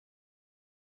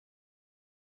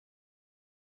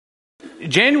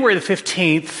January the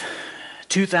 15th,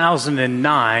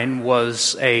 2009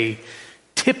 was a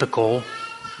typical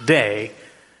day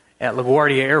at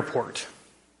LaGuardia Airport.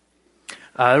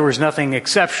 There was nothing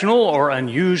exceptional or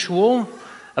unusual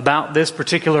about this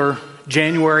particular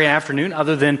January afternoon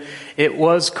other than it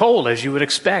was cold, as you would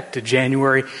expect a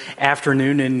January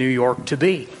afternoon in New York to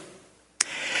be.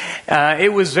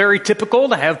 It was very typical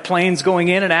to have planes going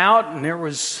in and out, and there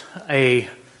was a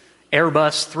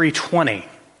Airbus 320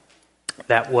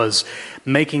 that was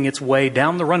making its way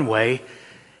down the runway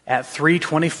at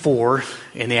 3:24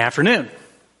 in the afternoon.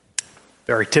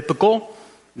 Very typical,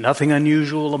 nothing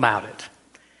unusual about it.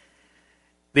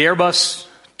 The Airbus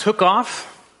took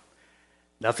off,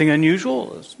 nothing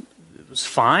unusual, it was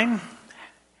fine,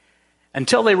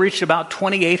 until they reached about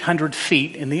 2,800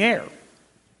 feet in the air.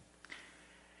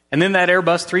 And then that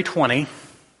Airbus 320,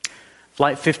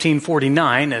 Flight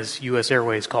 1549, as U.S.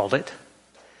 Airways called it,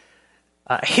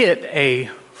 hit a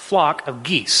flock of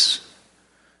geese.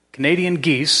 Canadian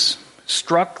geese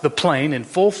struck the plane in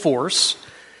full force,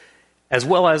 as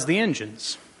well as the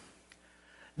engines,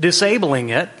 disabling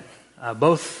it,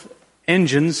 both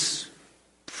engines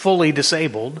fully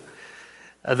disabled.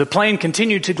 The plane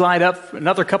continued to glide up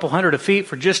another couple hundred of feet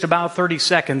for just about 30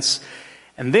 seconds,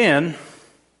 and then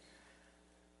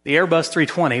the Airbus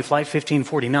 320, Flight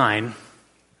 1549,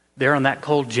 there on that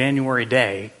cold January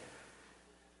day,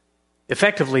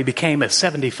 effectively became a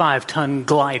 75-ton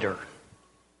glider.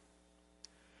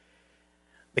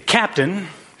 The captain,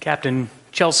 Captain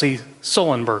Chelsea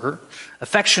Sullenberger,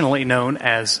 affectionately known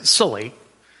as Sully,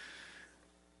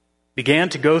 began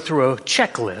to go through a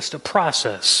checklist, a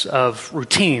process of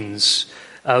routines,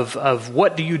 of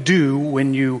what do you do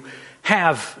when you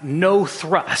have no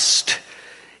thrust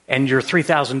and you're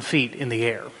 3,000 feet in the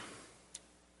air.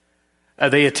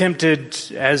 They attempted,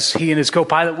 as he and his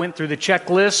co-pilot went through the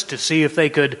checklist, to see if they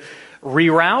could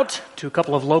reroute to a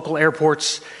couple of local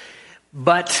airports,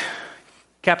 but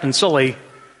Captain Sully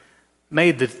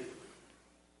made the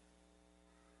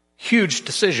huge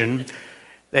decision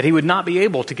that he would not be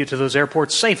able to get to those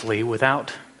airports safely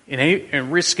without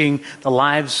risking the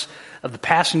lives of the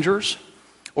passengers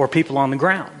or people on the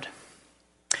ground.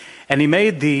 And he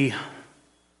made the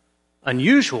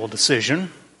unusual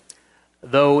decision,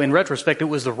 though in retrospect it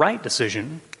was the right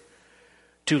decision,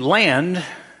 to land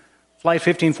Flight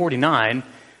 1549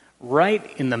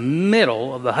 right in the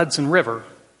middle of the Hudson River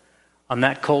on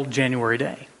that cold January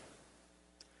day.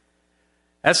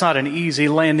 That's not an easy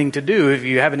landing to do. If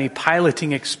you have any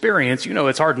piloting experience, you know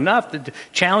it's hard enough,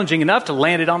 challenging enough to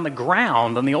land it on the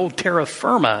ground on the old terra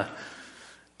firma.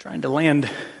 Trying to land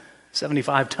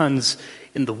 75 tons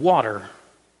in the water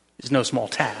is no small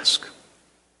task.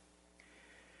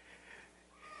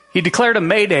 He declared a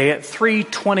mayday at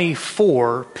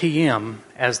 3:24 p.m.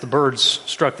 as the birds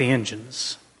struck the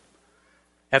engines.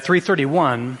 At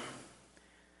 3:31,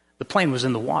 the plane was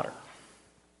in the water.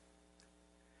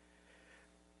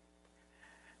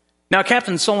 Now,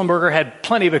 Captain Sullenberger had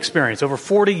plenty of experience, over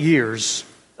 40 years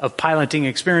of piloting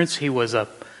experience. He was a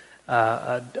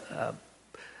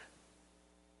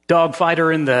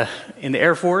dogfighter in the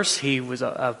Air Force. He was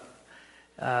a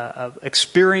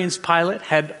experienced pilot,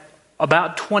 had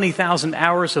about 20,000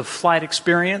 hours of flight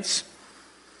experience.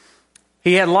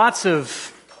 He had lots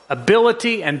of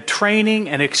ability and training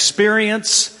and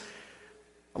experience,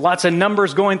 lots of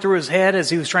numbers going through his head as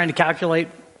he was trying to calculate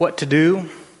what to do.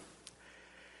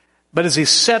 But as he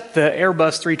set the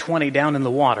Airbus 320 down in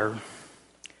the water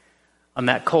on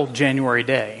that cold January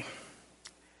day,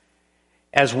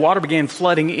 as water began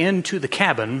flooding into the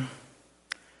cabin,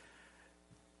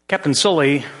 Captain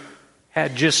Sully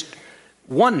had just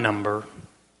one number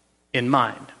in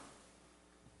mind.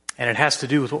 And it has to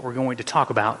do with what we're going to talk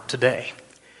about today.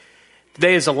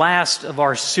 Today is the last of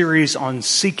our series on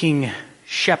seeking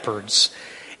shepherds.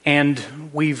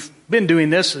 And we've been doing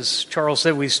this, as Charles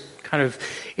said, we're kind of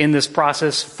in this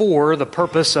process for the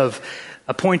purpose of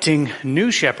appointing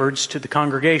new shepherds to the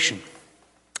congregation.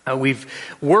 We've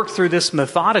worked through this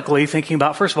methodically, thinking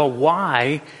about, first of all,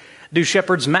 why do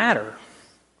shepherds matter?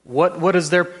 What is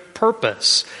their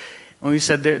purpose? And we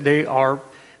said they are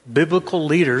biblical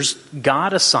leaders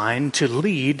God assigned to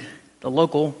lead the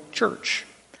local church.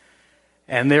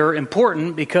 And they're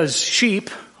important because sheep,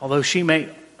 although sheep may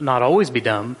not always be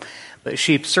dumb, but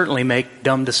sheep certainly make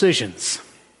dumb decisions.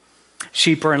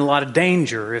 Sheep are in a lot of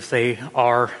danger if they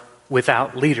are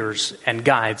without leaders and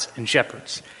guides and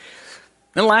shepherds.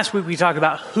 Then last week we talked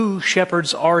about who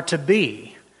shepherds are to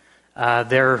be.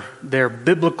 Their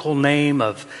biblical name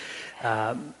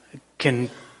can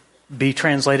be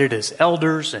translated as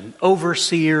elders and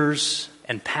overseers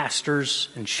and pastors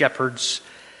and shepherds.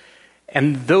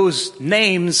 And those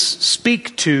names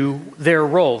speak to their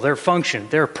role, their function,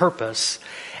 their purpose.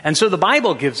 And so the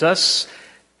Bible gives us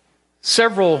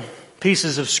several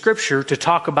pieces of Scripture to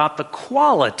talk about the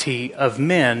quality of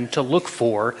men to look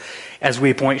for as we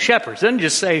appoint shepherds. It doesn't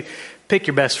just say, pick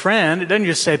your best friend. It doesn't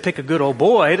just say, pick a good old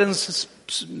boy. It doesn't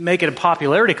make it a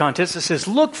popularity contest. It says,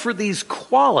 look for these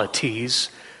qualities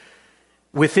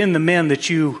within the men that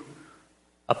you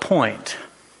appoint.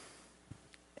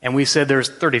 And we said there's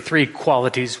 33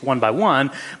 qualities one by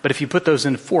one, but if you put those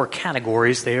into 4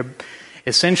 categories, they are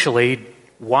essentially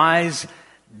wise,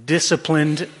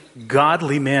 disciplined,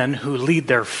 godly men who lead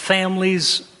their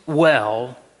families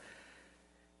well,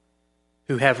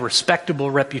 who have respectable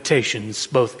reputations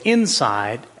both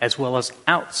inside as well as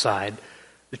outside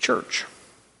the church.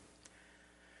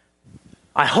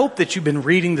 I hope that you've been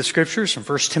reading the scriptures from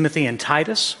 1 Timothy and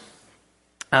Titus.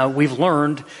 We've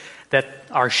learned that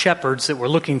our shepherds that we're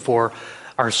looking for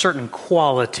are a certain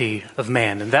quality of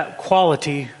man. And that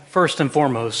quality, first and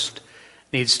foremost,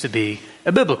 needs to be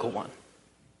a biblical one.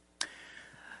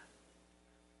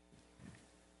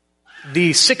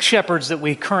 The 6 shepherds that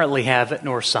we currently have at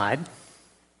Northside,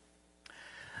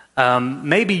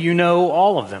 maybe you know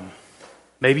all of them.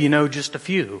 Maybe you know just a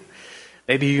few.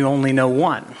 Maybe you only know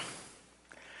one.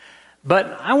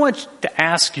 But I want to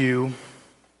ask you,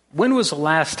 when was the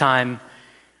last time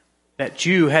that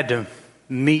you had to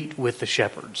meet with the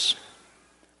shepherds?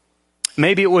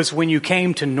 Maybe it was when you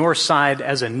came to Northside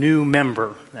as a new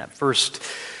member. That first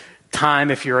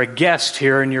time, if you're a guest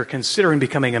here and you're considering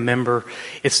becoming a member,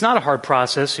 it's not a hard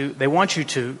process. They want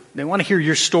to hear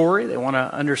your story. They want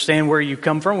to understand where you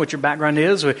come from, what your background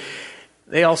is.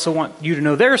 They also want you to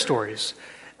know their stories.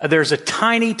 There's a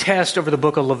tiny test over the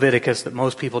book of Leviticus that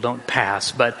most people don't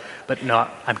pass, but no,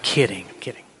 I'm kidding.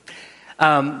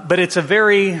 But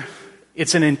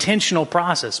it's an intentional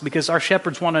process because our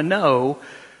shepherds want to know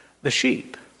the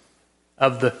sheep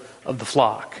of the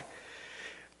flock.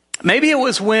 Maybe it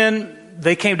was when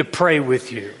they came to pray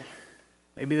with you.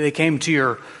 Maybe they came to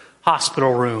your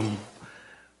hospital room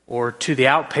or to the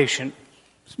outpatient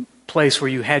place where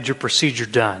you had your procedure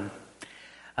done.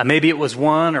 Maybe it was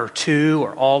 1 or 2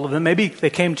 or all of them. Maybe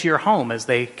they came to your home as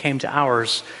they came to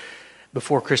ours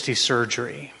before Christy's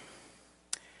surgery.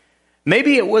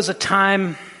 Maybe it was a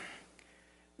time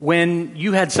when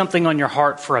you had something on your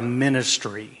heart for a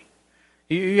ministry.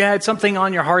 You had something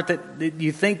on your heart that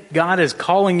you think God is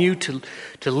calling you to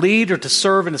lead or to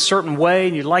serve in a certain way,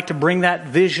 and you'd like to bring that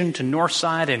vision to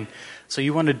Northside, and so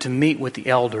you wanted to meet with the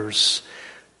elders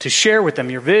to share with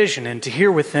them your vision and to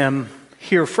hear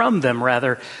from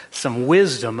them some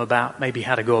wisdom about maybe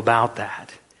how to go about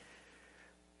that.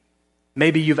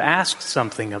 Maybe you've asked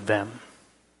something of them.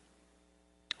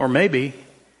 Or maybe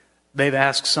they've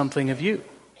asked something of you.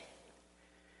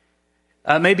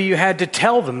 Maybe you had to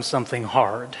tell them something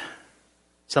hard,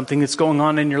 something that's going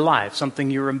on in your life,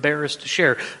 something you're embarrassed to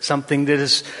share, something that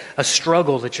is a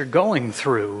struggle that you're going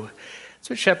through. That's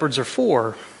what shepherds are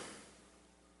for.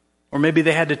 Or maybe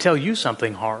they had to tell you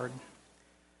something hard.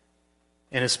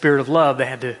 In a spirit of love, they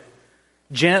had to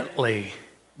gently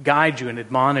guide you and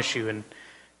admonish you and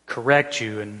correct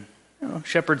you. And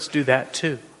shepherds do that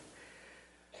too.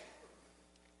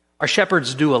 Our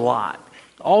shepherds do a lot.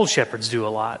 All shepherds do a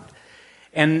lot.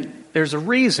 And there's a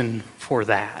reason for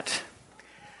that.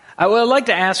 I would like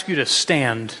to ask you to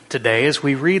stand today as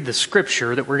we read the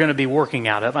scripture that we're going to be working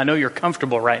out of. I know you're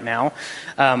comfortable right now,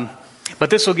 but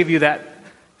this will give you that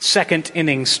second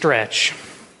inning stretch.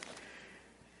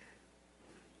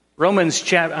 Hebrews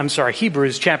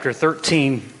chapter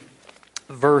 13,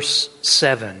 verse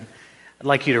 7. I'd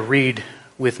like you to read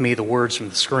with me the words from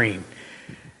the screen.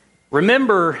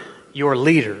 Remember your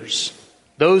leaders,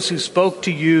 those who spoke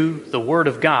to you the word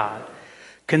of God.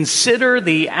 Consider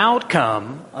the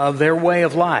outcome of their way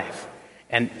of life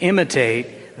and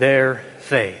imitate their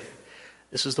faith.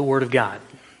 This is the word of God.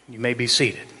 You may be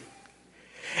seated.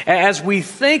 As we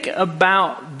think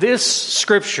about this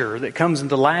scripture that comes in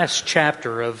the last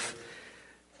chapter of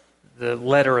the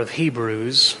letter of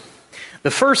Hebrews,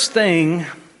 the first thing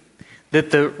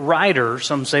that the writer,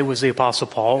 some say was the Apostle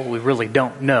Paul, we really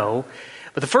don't know,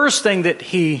 but the first thing that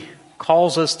he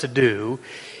calls us to do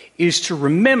is to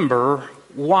remember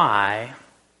why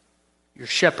your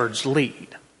shepherds lead.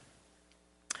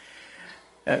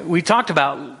 We talked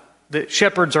about that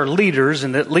shepherds are leaders,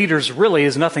 and that leaders really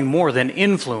is nothing more than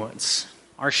influence.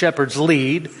 Our shepherds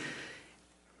lead,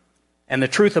 and the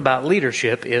truth about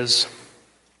leadership is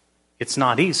it's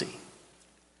not easy.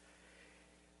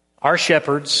 Our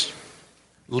shepherds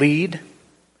lead,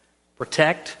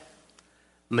 protect,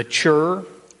 mature,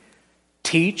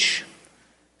 teach,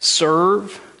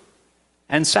 serve,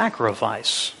 and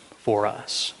sacrifice for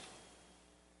us.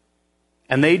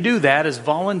 And they do that as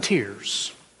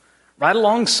volunteers, right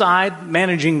alongside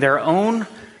managing their own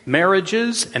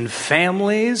marriages and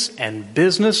families and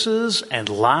businesses and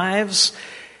lives.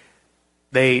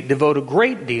 They devote a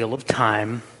great deal of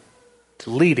time to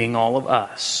leading all of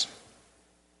us.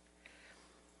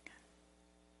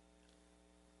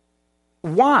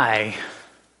 Why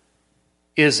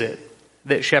is it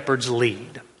that shepherds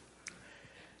lead?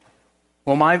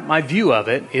 Well, my view of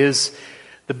it is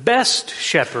the best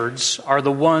shepherds are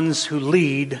the ones who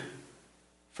lead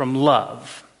from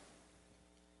love.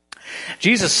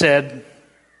 Jesus said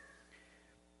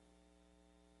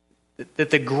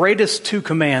that the greatest two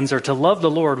commands are to love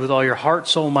the Lord with all your heart,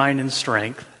 soul, mind, and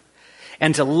strength,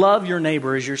 and to love your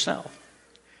neighbor as yourself.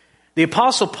 The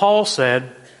Apostle Paul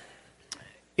said,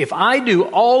 if I do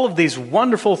all of these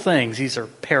wonderful things, these are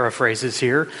paraphrases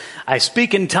here, I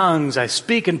speak in tongues, I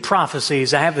speak in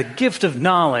prophecies, I have the gift of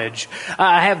knowledge,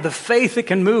 I have the faith that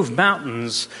can move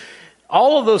mountains,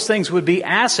 all of those things would be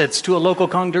assets to a local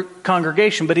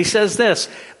congregation. But he says this,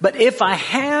 but if I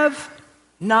have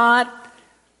not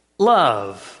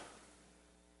love,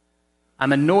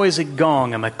 I'm a noisy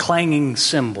gong, I'm a clanging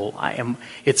cymbal.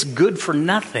 It's good for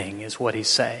nothing, is what he's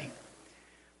saying.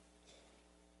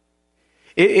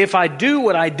 If I do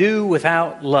what I do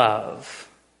without love,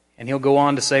 and he'll go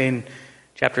on to say in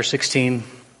chapter 16,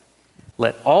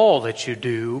 let all that you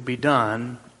do be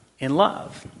done in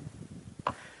love.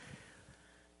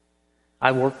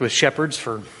 I worked with shepherds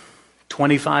for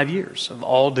 25 years of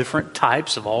all different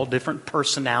types, of all different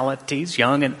personalities,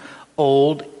 young and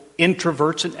old,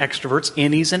 introverts and extroverts,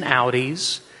 innies and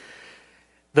outies,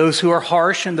 those who are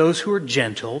harsh and those who are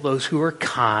gentle, those who are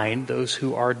kind, those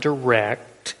who are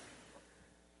direct.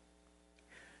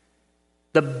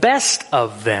 The best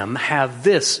of them have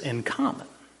this in common,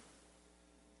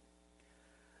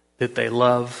 that they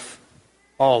love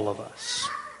all of us.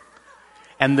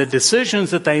 And the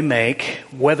decisions that they make,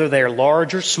 whether they're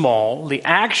large or small, the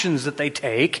actions that they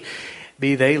take,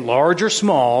 be they large or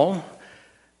small,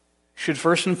 should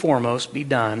first and foremost be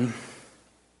done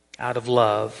out of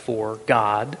love for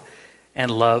God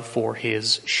and love for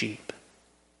His sheep.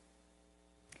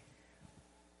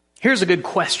 Here's a good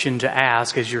question to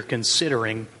ask as you're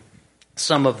considering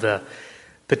some of the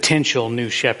potential new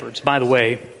shepherds. By the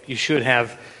way, you should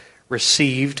have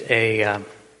received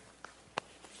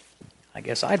I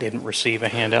guess I didn't receive a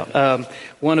handout.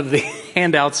 One of the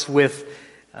handouts with,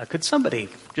 could somebody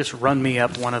just run me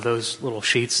up one of those little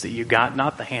sheets that you got?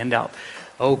 Not the handout.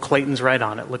 Oh, Clayton's right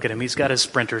on it. Look at him. He's got his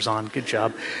sprinters on. Good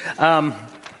job.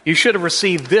 You should have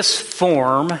received this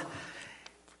form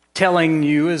telling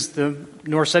you, as the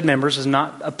Northside members, is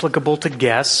not applicable to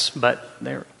guests, but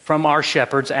they're from our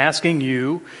shepherds, asking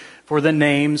you for the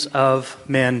names of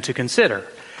men to consider.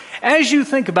 As you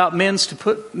think about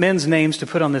men's names to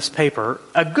put on this paper,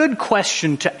 a good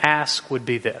question to ask would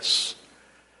be this.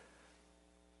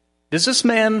 Does this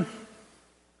man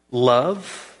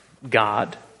love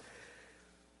God?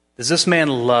 Does this man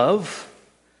love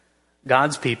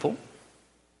God's people?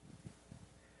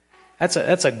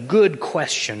 That's a good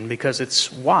question because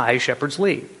it's why shepherds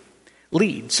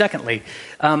lead. Secondly,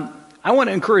 I want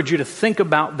to encourage you to think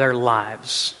about their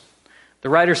lives. The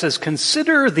writer says,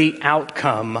 consider the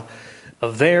outcome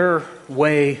of their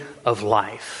way of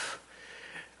life.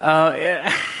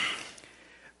 You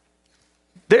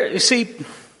see,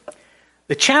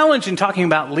 the challenge in talking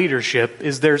about leadership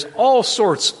is there's all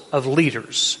sorts of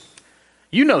leaders.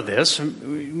 You know this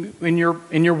in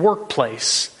your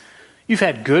workplace. You've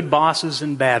had good bosses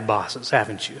and bad bosses,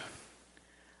 haven't you?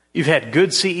 You've had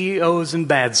good CEOs and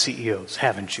bad CEOs,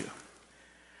 haven't you?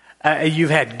 You've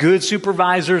had good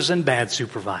supervisors and bad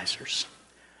supervisors.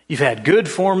 You've had good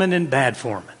foremen and bad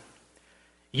foremen.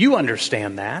 You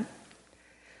understand that.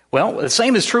 Well, the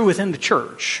same is true within the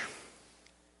church.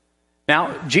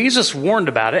 Now, Jesus warned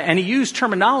about it, and he used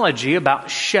terminology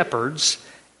about shepherds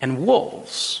and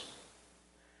wolves.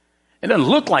 It doesn't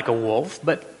look like a wolf,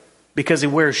 but because he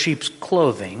wears sheep's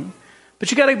clothing.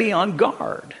 But you got to be on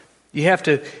guard. You have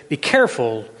to be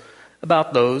careful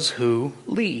about those who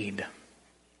lead.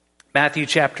 Matthew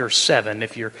chapter 7,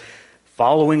 if you're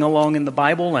following along in the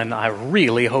Bible, and I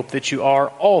really hope that you are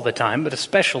all the time, but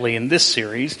especially in this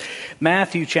series,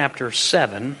 Matthew chapter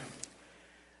 7,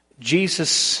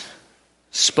 Jesus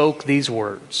spoke these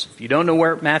words. If you don't know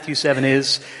where Matthew 7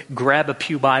 is, grab a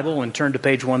pew Bible and turn to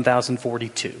page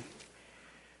 1042.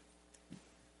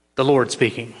 The Lord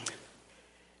speaking.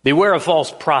 Beware of false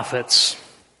prophets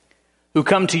who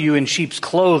come to you in sheep's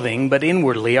clothing, but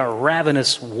inwardly are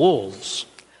ravenous wolves.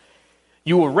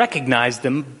 You will recognize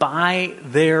them by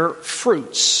their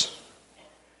fruits.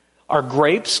 Are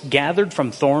grapes gathered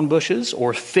from thorn bushes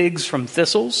or figs from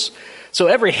thistles? So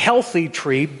every healthy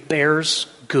tree bears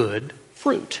good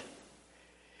fruit,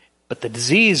 but the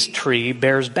diseased tree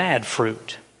bears bad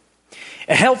fruit.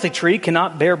 A healthy tree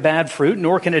cannot bear bad fruit,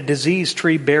 nor can a diseased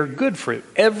tree bear good fruit.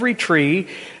 Every tree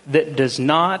that does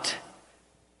not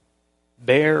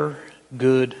bear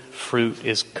good fruit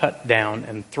is cut down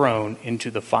and thrown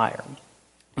into the fire.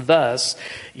 Thus,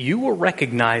 you will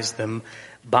recognize them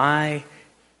by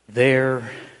their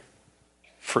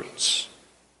fruits.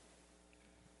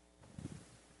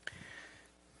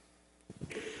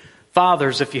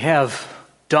 Fathers, if you have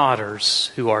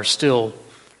daughters who are still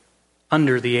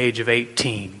under the age of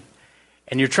 18,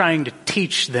 and you're trying to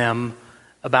teach them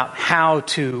about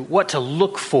what to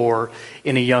look for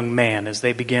in a young man as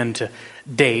they begin to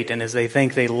date and as they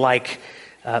think they like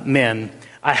men,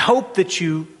 I hope that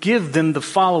you give them the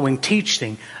following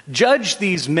teaching. Judge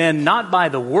these men not by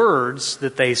the words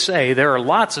that they say. There are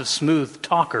lots of smooth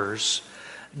talkers.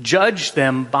 Judge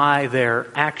them by their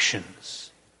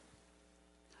actions.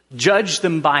 Judge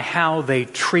them by how they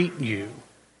treat you.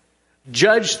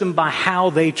 Judge them by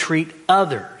how they treat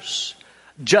others.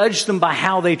 Judge them by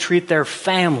how they treat their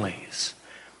families.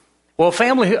 Well,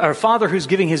 a father who's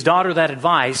giving his daughter that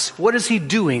advice, what is he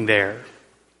doing there?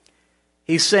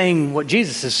 He's saying what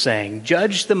Jesus is saying.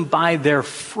 Judge them by their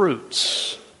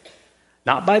fruits,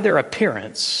 not by their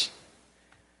appearance.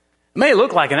 It may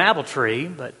look like an apple tree,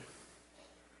 but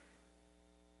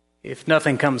if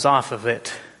nothing comes off of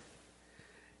it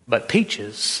but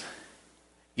peaches,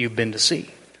 you've been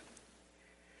deceived.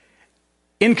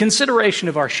 In consideration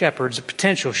of our shepherds,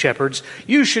 potential shepherds,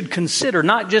 you should consider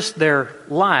not just their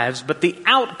lives, but the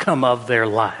outcome of their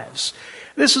lives.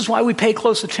 This is why we pay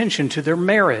close attention to their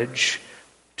marriage,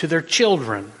 to their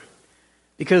children,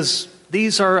 because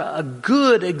these are a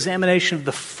good examination of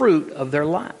the fruit of their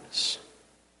lives.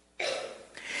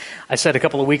 I said a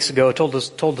couple of weeks ago, I told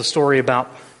the story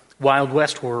about Wild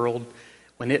West World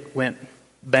when it went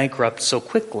bankrupt so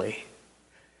quickly.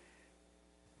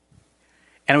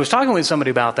 And I was talking with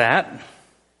somebody about that,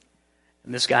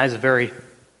 and this guy's a very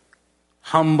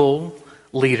humble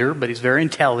leader, but he's very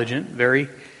intelligent, very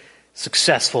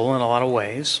successful in a lot of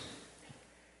ways.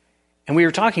 And we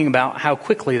were talking about how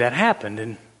quickly that happened,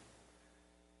 and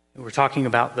we were talking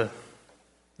about the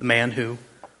man who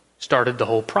started the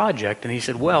whole project, and he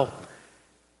said, well,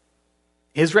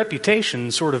 his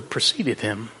reputation sort of preceded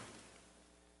him.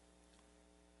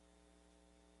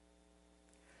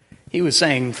 He was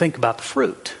saying, think about the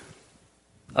fruit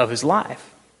of his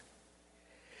life.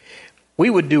 We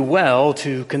would do well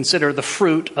to consider the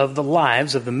fruit of the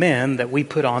lives of the men that we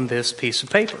put on this piece of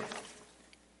paper.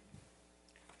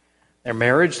 Their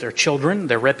marriage, their children,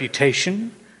 their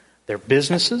reputation, their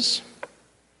businesses.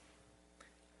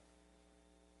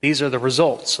 These are the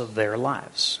results of their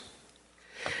lives.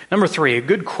 Number 3, a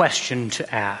good question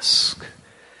to ask.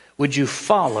 Would you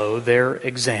follow their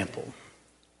example?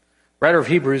 The writer of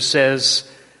Hebrews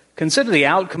says, consider the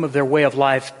outcome of their way of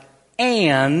life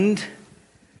and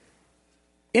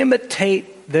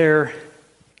imitate their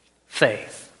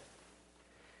faith.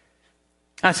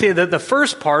 I see that the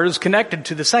first part is connected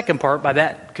to the second part by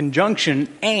that conjunction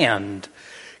and.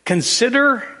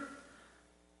 Consider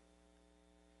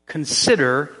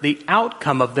the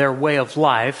outcome of their way of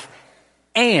life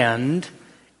and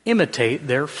imitate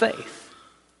their faith.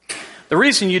 The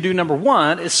reason you do number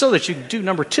 1 is so that you do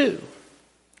number 2.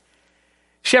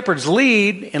 Shepherds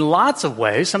lead in lots of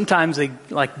ways. Sometimes they,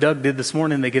 like Doug did this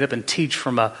morning, they get up and teach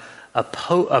from a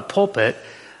pulpit.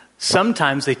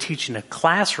 Sometimes they teach in a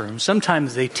classroom.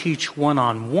 Sometimes they teach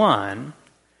one-on-one.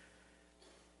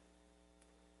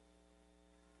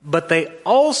 But they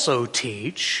also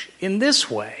teach in this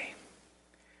way.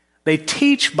 They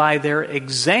teach by their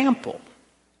example.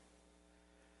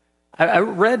 I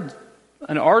read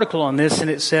an article on this,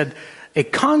 and it said, a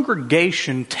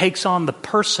congregation takes on the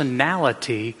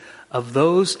personality of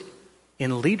those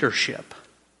in leadership.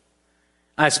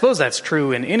 I suppose that's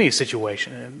true in any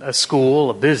situation, a school,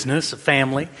 a business, a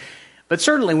family. But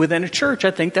certainly within a church,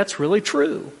 I think that's really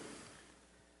true.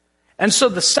 And so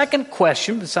the second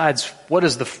question, besides what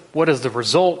is the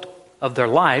result of their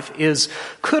life, is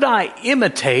could I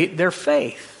imitate their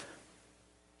faith?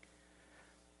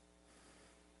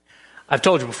 I've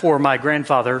told you before, my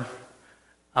grandfather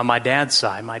on my dad's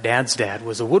side, my dad's dad,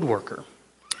 was a woodworker.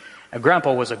 And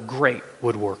Grandpa was a great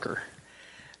woodworker.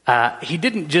 He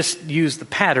didn't just use the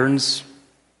patterns.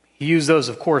 He used those,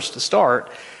 of course, to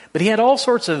start. But he had all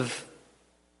sorts of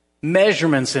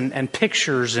measurements and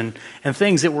pictures and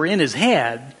things that were in his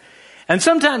head. And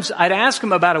sometimes I'd ask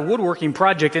him about a woodworking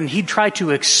project, and he'd try to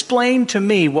explain to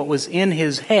me what was in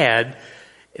his head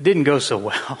it didn't go so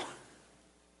well.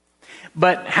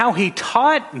 But how he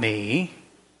taught me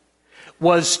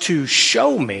was to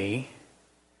show me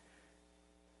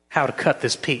how to cut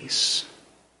this piece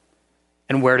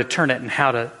and where to turn it and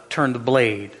how to turn the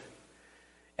blade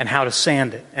and how to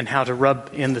sand it and how to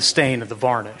rub in the stain of the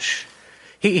varnish.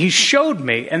 He showed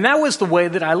me, and that was the way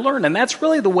that I learned, and that's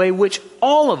really the way which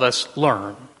all of us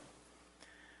learn.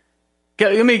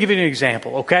 Okay, let me give you an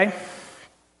example, okay?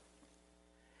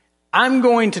 I'm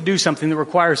going to do something that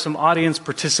requires some audience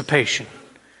participation,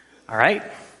 all right?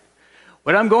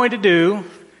 What I'm going to do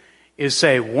is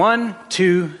say 1,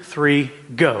 2, 3,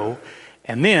 go,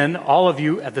 and then all of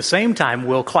you at the same time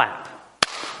will clap,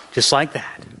 just like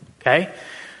that, okay?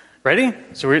 Ready?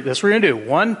 So that's what we're going to do.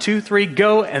 1, 2, 3,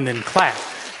 go, and then clap.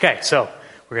 Okay, so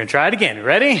we're going to try it again.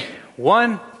 Ready?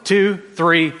 1, 2,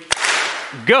 3,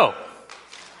 go.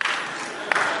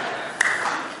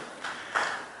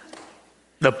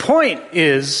 The point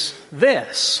is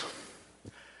this.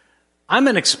 I'm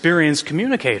an experienced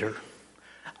communicator.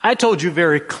 I told you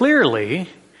very clearly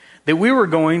that we were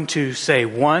going to say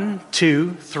 1,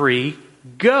 2, 3,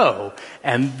 go,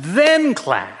 and then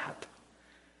clap.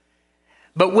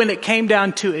 But when it came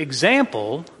down to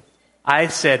example, I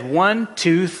said 1,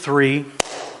 2, 3,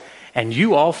 and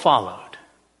you all followed.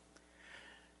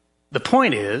 The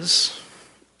point is,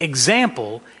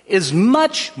 example is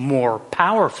much more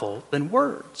powerful than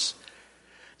words.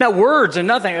 Now, words are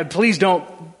nothing. Please don't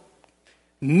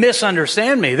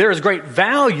misunderstand me. There is great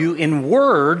value in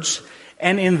words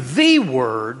and in the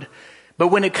word, but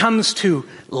when it comes to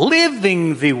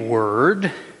living the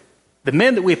word, the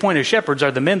men that we appoint as shepherds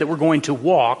are the men that we're going to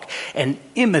walk and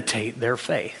imitate their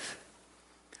faith.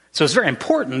 So it's very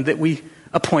important that we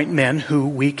appoint men who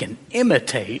we can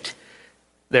imitate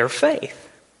their faith.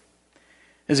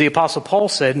 As the Apostle Paul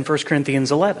said in 1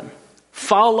 Corinthians 11,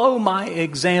 follow my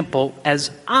example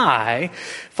as I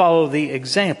follow the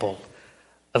example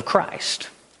of Christ.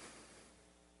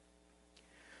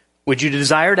 Would you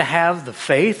desire to have the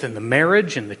faith and the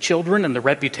marriage and the children and the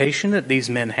reputation that these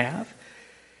men have?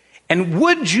 And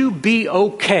would you be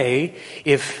okay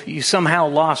if you somehow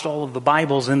lost all of the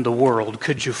Bibles in the world?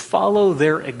 Could you follow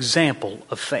their example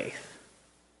of faith?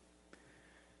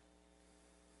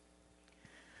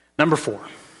 Number 4,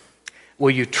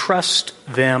 will you trust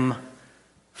them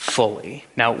fully?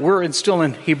 Now, we're still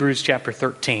in Hebrews chapter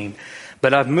 13,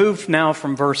 but I've moved now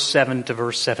from verse 7 to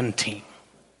verse 17.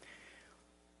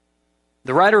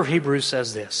 The writer of Hebrews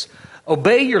says this,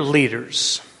 obey your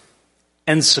leaders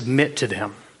and submit to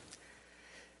them,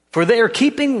 for they are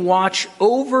keeping watch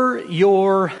over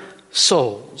your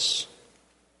souls,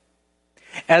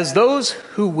 as those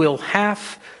who will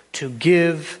have to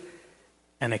give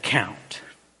an account.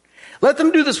 Let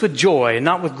them do this with joy and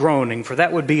not with groaning, for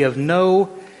that would be of no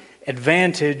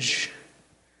advantage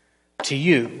to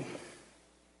you.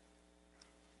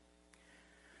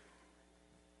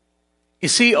 You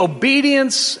see,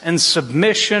 obedience and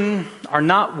submission are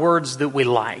not words that we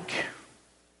like.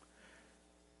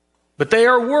 But they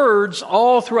are words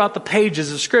all throughout the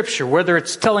pages of Scripture, whether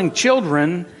it's telling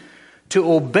children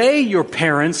to obey your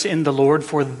parents in the Lord,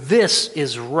 for this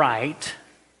is right,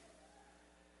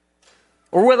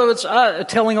 or whether it's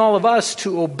telling all of us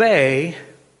to obey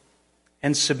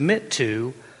and submit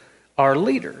to our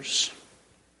leaders.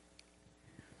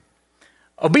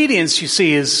 Obedience, you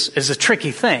see, is a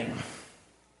tricky thing.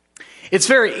 It's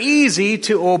very easy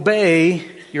to obey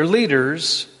your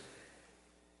leaders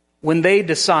when they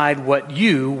decide what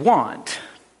you want,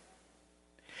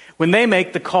 when they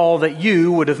make the call that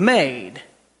you would have made,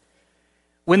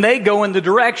 when they go in the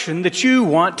direction that you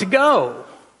want to go.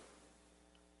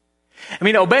 I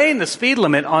mean, obeying the speed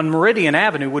limit on Meridian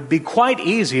Avenue would be quite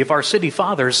easy if our city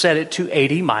fathers set it to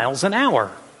 80 miles an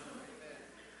hour.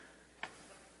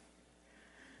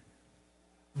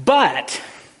 But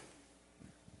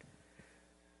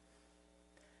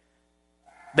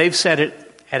they've set it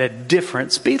at a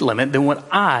different speed limit than what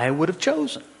I would have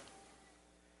chosen.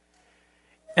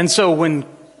 And so when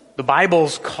the Bible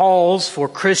calls for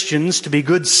Christians to be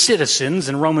good citizens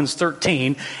in Romans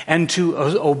 13 and to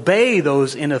obey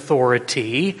those in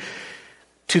authority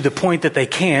to the point that they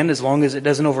can, as long as it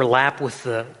doesn't overlap with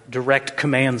the direct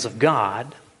commands of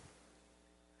God,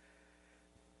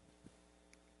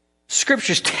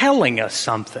 Scripture's telling us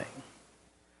something.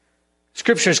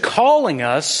 Scripture's calling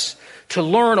us to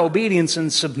learn obedience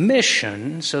and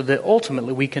submission so that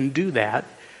ultimately we can do that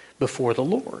before the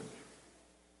Lord.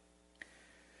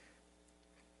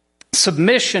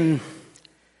 Submission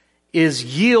is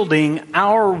yielding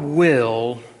our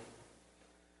will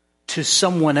to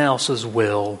someone else's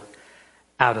will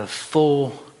out of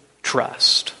full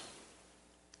trust.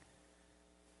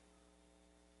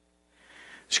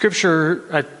 Scripture,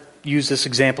 I used this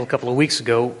example a couple of weeks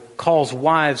ago, calls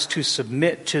wives to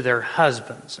submit to their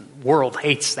husbands. And the world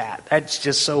hates that. That's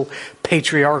just so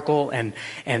patriarchal and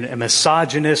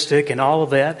misogynistic and all of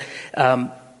that.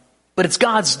 But it's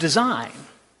God's design.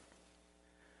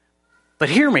 But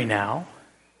hear me now.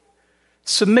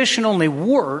 Submission only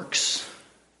works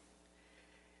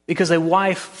because a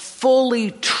wife fully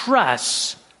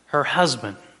trusts her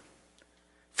husband,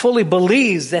 fully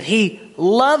believes that he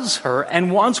loves her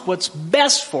and wants what's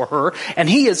best for her, and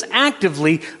he is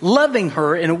actively loving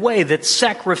her in a way that's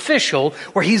sacrificial,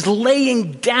 where he's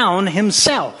laying down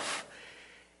himself.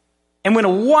 And when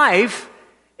a wife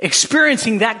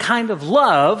experiencing that kind of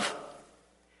love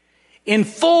in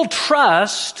full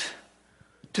trust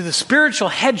to the spiritual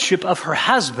headship of her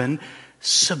husband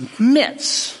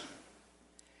submits,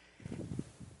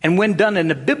 and when done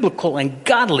in a biblical and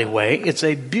godly way, it's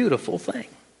a beautiful thing.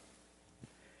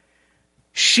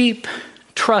 Sheep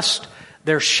trust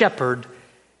their shepherd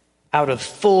out of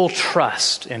full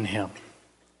trust in him.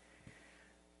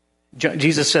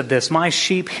 Jesus said this, "My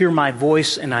sheep hear my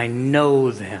voice, and I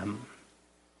know them,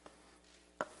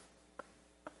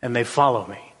 and they follow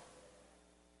me."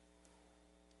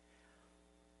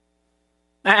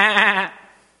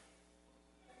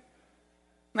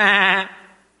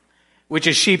 Which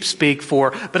is sheep speak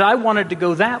for, but I wanted to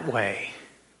go that way.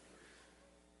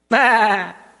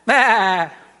 But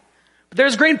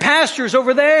there's green pastures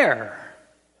over there.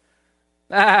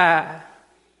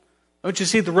 Don't you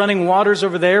see the running waters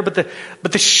over there? But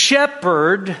the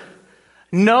shepherd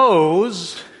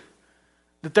knows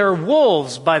that there are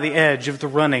wolves by the edge of the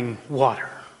running water.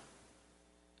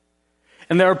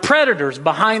 And there are predators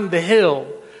behind the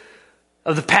hill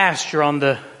of the pasture on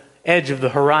the edge of the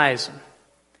horizon.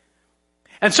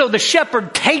 And so the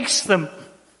shepherd takes them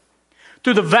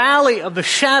through the valley of the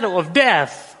shadow of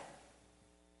death.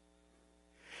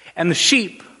 And the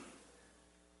sheep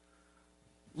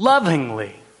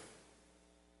lovingly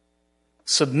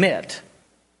submit.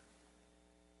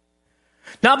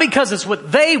 Not because it's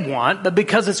what they want, but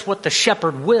because it's what the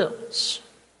shepherd wills.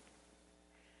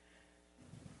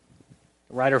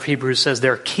 The writer of Hebrews says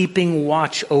they're keeping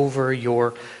watch over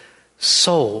your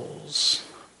souls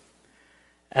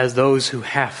as those who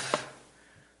have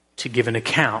to give an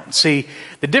account. See,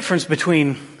 the difference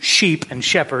between sheep and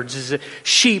shepherds is that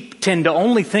sheep tend to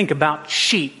only think about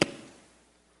sheep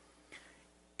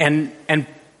and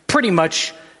pretty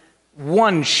much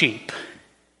one sheep.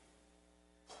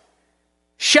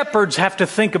 Shepherds have to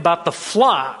think about the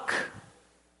flock.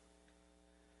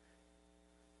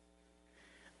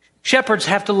 Shepherds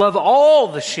have to love all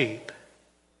the sheep.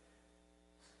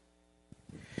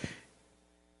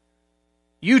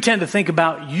 You tend to think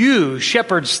about you.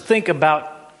 Shepherds think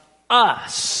about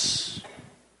us.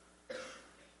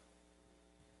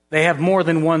 They have more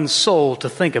than one soul to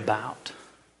think about.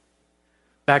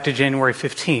 Back to January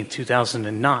 15th,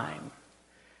 2009.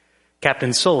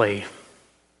 Captain Sully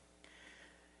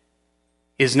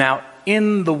is now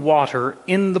in the water,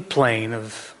 in the plane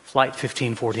of Flight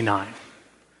 1549.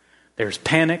 There's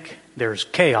panic, there's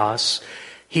chaos.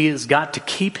 He has got to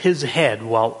keep his head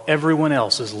while everyone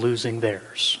else is losing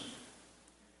theirs.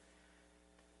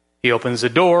 He opens the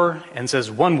door and says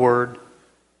one word,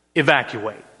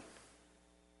 evacuate.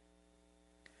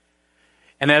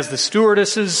 And as the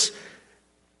stewardesses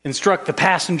instruct the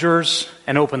passengers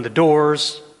and open the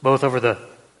doors, both over the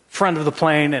front of the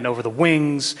plane and over the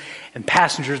wings, and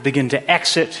passengers begin to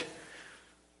exit,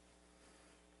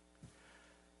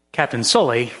 Captain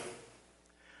Sully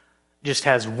just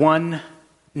has one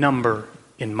number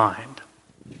in mind.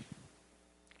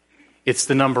 It's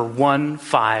the number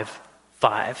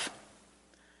 155.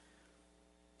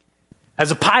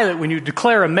 As a pilot, when you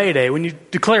declare a mayday, when you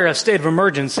declare a state of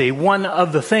emergency, one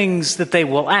of the things that they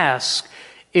will ask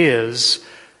is,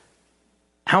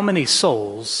 how many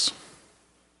souls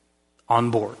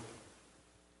on board?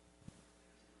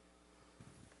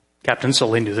 Captain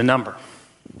Sully knew the number.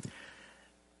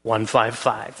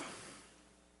 155.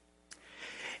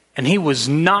 And he was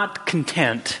not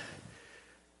content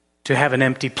to have an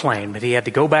empty plane, but he had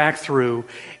to go back through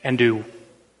and do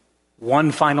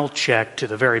one final check to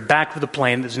the very back of the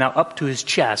plane that's now up to his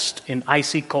chest in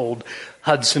icy cold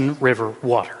Hudson River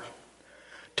water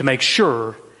to make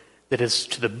sure that, as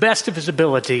to the best of his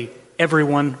ability,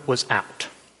 everyone was out.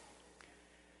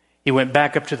 He went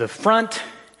back up to the front.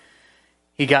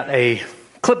 He got a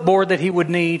clipboard that he would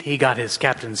need. He got his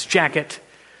captain's jacket.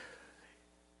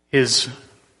 His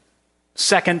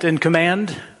second in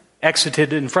command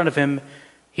exited in front of him.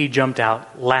 He jumped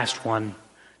out, last one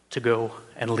to go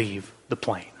and leave the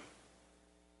plane.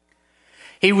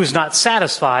 He was not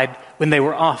satisfied when they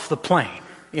were off the plane.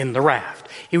 in the raft.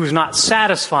 He was not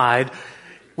satisfied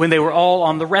when they were all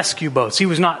on the rescue boats. He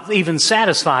was not even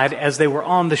satisfied as they were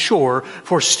on the shore,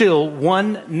 for still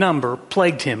one number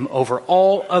plagued him over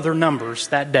all other numbers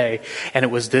that day, and it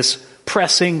was this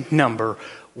pressing number,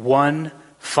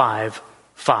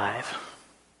 155.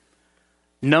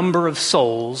 Number of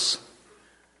souls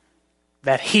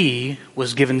that he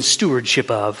was given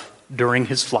stewardship of during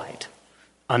his flight,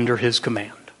 under his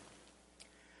command.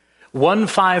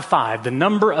 155, the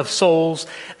number of souls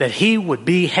that he would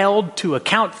be held to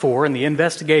account for in the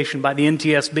investigation by the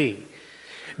NTSB.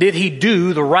 Did he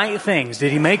do the right things?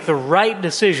 Did he make the right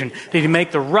decision? Did he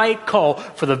make the right call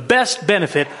for the best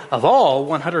benefit of all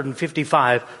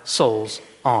 155 souls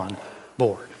on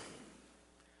board?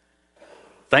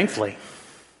 Thankfully,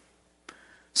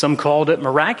 some called it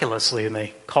miraculously, and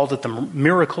they called it the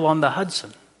miracle on the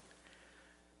Hudson.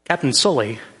 Captain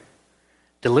Sully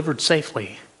delivered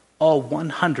safely all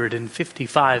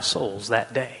 155 souls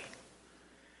that day.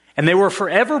 And they were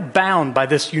forever bound by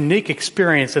this unique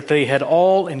experience that they had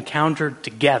all encountered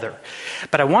together.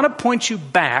 But I want to point you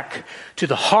back to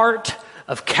the heart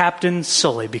of Captain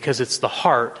Sully, because it's the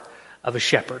heart of a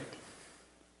shepherd.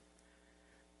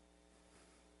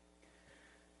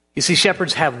 You see,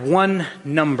 shepherds have one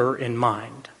number in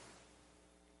mind.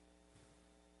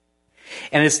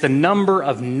 And it's the number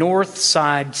of north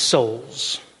side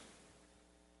souls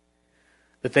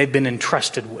that they've been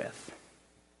entrusted with.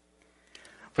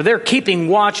 For they're keeping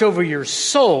watch over your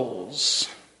souls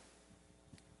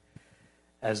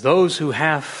as those who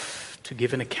have to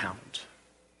give an account.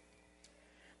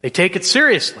 They take it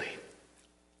seriously.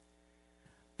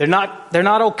 They're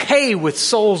not okay with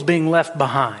souls being left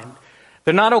behind.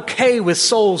 They're not okay with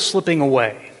souls slipping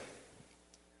away.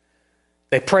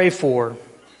 They pray for,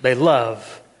 they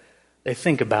love, they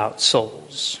think about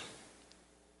souls.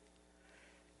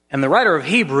 And the writer of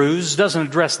Hebrews doesn't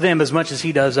address them as much as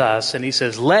he does us. And he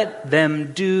says, let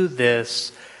them do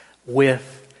this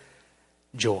with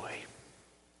joy.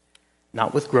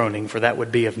 Not with groaning, for that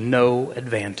would be of no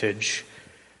advantage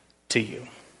to you.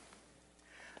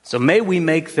 So may we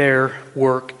make their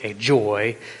work a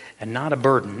joy and not a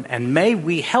burden. And may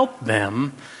we help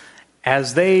them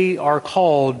as they are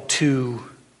called to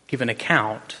give an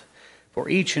account for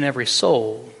each and every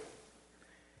soul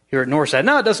here at Northside.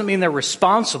 Now, it doesn't mean they're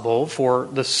responsible for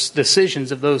the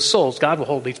decisions of those souls. God will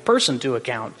hold each person to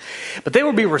account. But they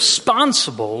will be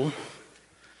responsible.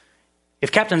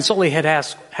 If Captain Sully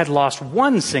had lost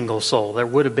one single soul, there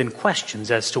would have been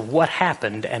questions as to what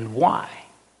happened and why.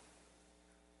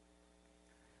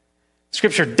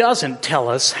 Scripture doesn't tell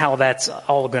us how that's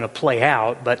all going to play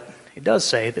out, but it does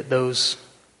say that those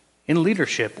in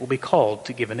leadership will be called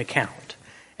to give an account.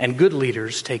 And good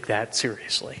leaders take that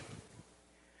seriously.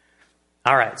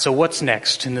 All right, so what's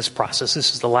next in this process?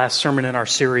 This is the last sermon in our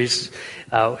series.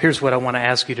 Here's what I want to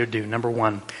ask you to do. Number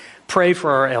one, pray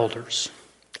for our elders.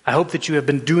 I hope that you have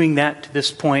been doing that to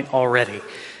this point already.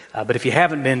 But if you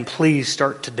haven't been, please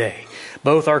start today.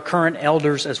 Both our current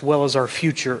elders as well as our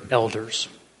future elders.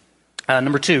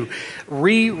 Number two,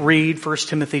 reread 1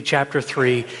 Timothy chapter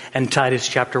 3 and Titus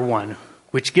chapter 1,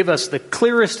 which give us the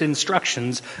clearest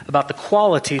instructions about the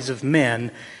qualities of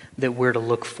men that we're to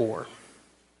look for.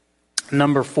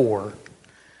 Number four,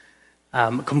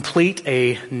 complete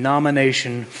a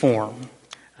nomination form.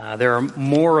 There are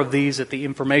more of these at the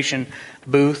information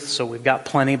booth, so we've got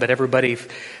plenty, but everybody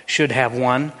should have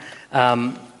one.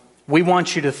 We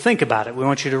want you to think about it. We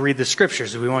want you to read the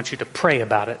scriptures. We want you to pray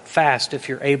about it fast if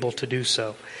you're able to do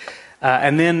so.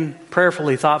 And then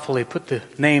prayerfully, thoughtfully put the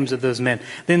names of those men.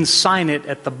 Then sign it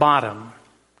at the bottom.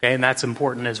 Okay, and that's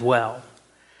important as well.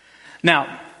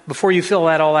 Now, before you fill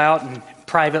that all out and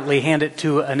privately hand it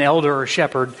to an elder or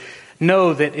shepherd,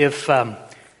 know that if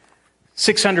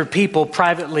 600 people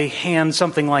privately hand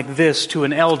something like this to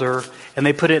an elder and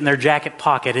they put it in their jacket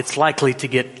pocket, it's likely to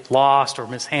get lost or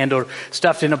mishandled or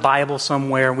stuffed in a Bible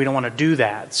somewhere, and we don't want to do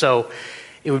that. So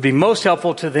it would be most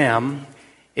helpful to them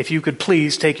if you could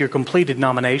please take your completed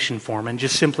nomination form and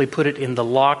just simply put it in the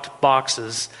locked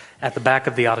boxes at the back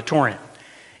of the auditorium.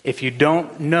 If you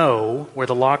don't know where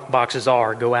the locked boxes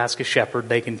are, go ask a shepherd.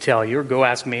 They can tell you. Or go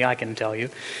ask me. I can tell you.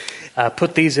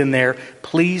 Put these in there.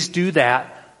 Please do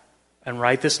that and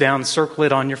write this down. Circle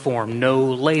it on your form no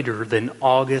later than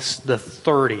August the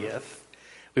 30th.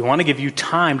 We want to give you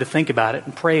time to think about it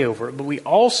and pray over it. But we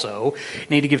also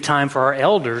need to give time for our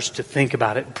elders to think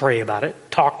about it, pray about it,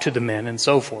 talk to the men, and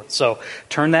so forth. So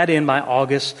turn that in by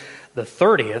August the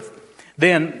 30th.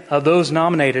 Then, of those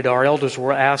nominated, our elders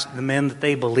will ask the men that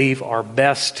they believe are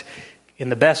best, in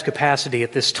the best capacity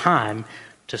at this time,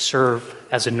 to serve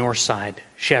as a Northside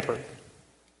shepherd.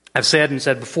 I've said and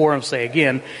said before, and I'll say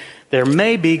again, there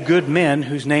may be good men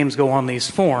whose names go on these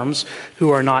forms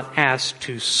who are not asked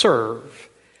to serve.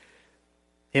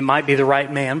 It might be the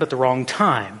right man, but the wrong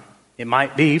time. It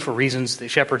might be, for reasons the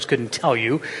shepherds couldn't tell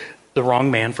you, the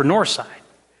wrong man for Northside.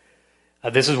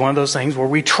 This is one of those things where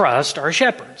we trust our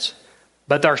shepherds.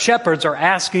 But our shepherds are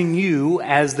asking you,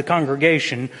 as the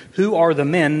congregation, who are the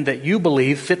men that you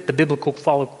believe fit the biblical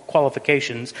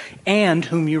qualifications and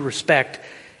whom you respect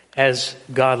as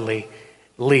godly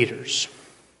leaders.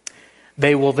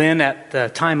 They will then, at the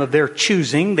time of their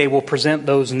choosing, they will present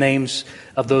those names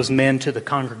of those men to the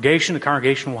congregation. The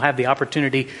congregation will have the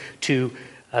opportunity to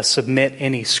submit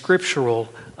any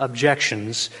scriptural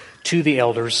objections to the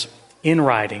elders in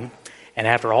writing. And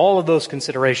after all of those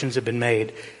considerations have been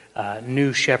made,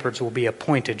 new shepherds will be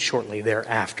appointed shortly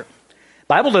thereafter. The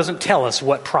Bible doesn't tell us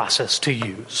what process to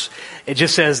use. It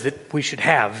just says that we should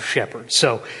have shepherds.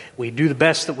 So we do the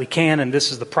best that we can, and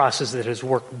this is the process that has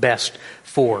worked best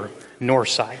for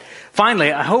Northside.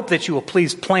 Finally, I hope that you will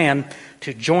please plan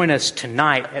to join us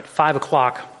tonight at 5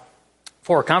 o'clock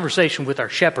for a conversation with our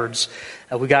shepherds.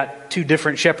 We got two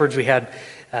different shepherds. We had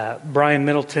Brian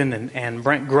Middleton and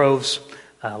Brent Groves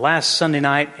last Sunday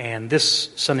night, and this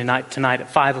Sunday night, tonight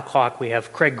at 5 o'clock, we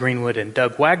have Craig Greenwood and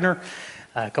Doug Wagner.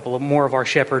 A couple of more of our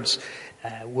shepherds.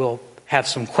 We'll have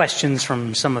some questions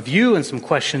from some of you and some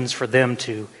questions for them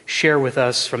to share with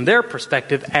us from their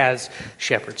perspective as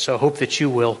shepherds. So I hope that you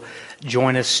will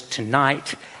join us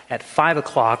tonight at 5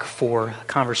 o'clock for a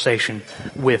conversation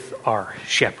with our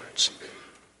shepherds.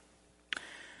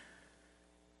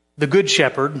 The Good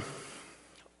Shepherd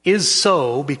is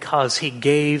so because he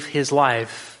gave his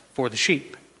life for the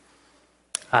sheep.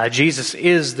 Jesus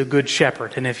is the Good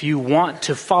Shepherd, and if you want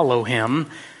to follow him,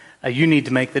 you need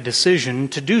to make the decision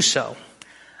to do so,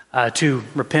 to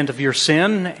repent of your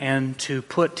sin and to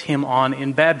put him on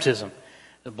in baptism.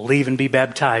 To believe and be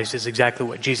baptized is exactly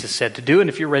what Jesus said to do, and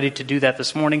if you're ready to do that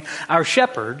this morning, our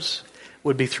shepherds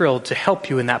would be thrilled to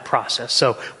help you in that process.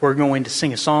 So we're going to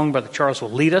sing a song. Brother Charles will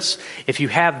lead us. If you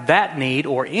have that need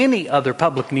or any other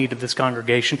public need of this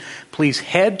congregation, please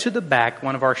head to the back.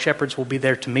 One of our shepherds will be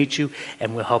there to meet you,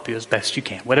 and we'll help you as best you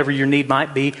can. Whatever your need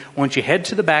might be, once you head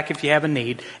to the back if you have a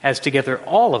need, as together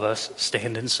all of us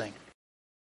stand and sing.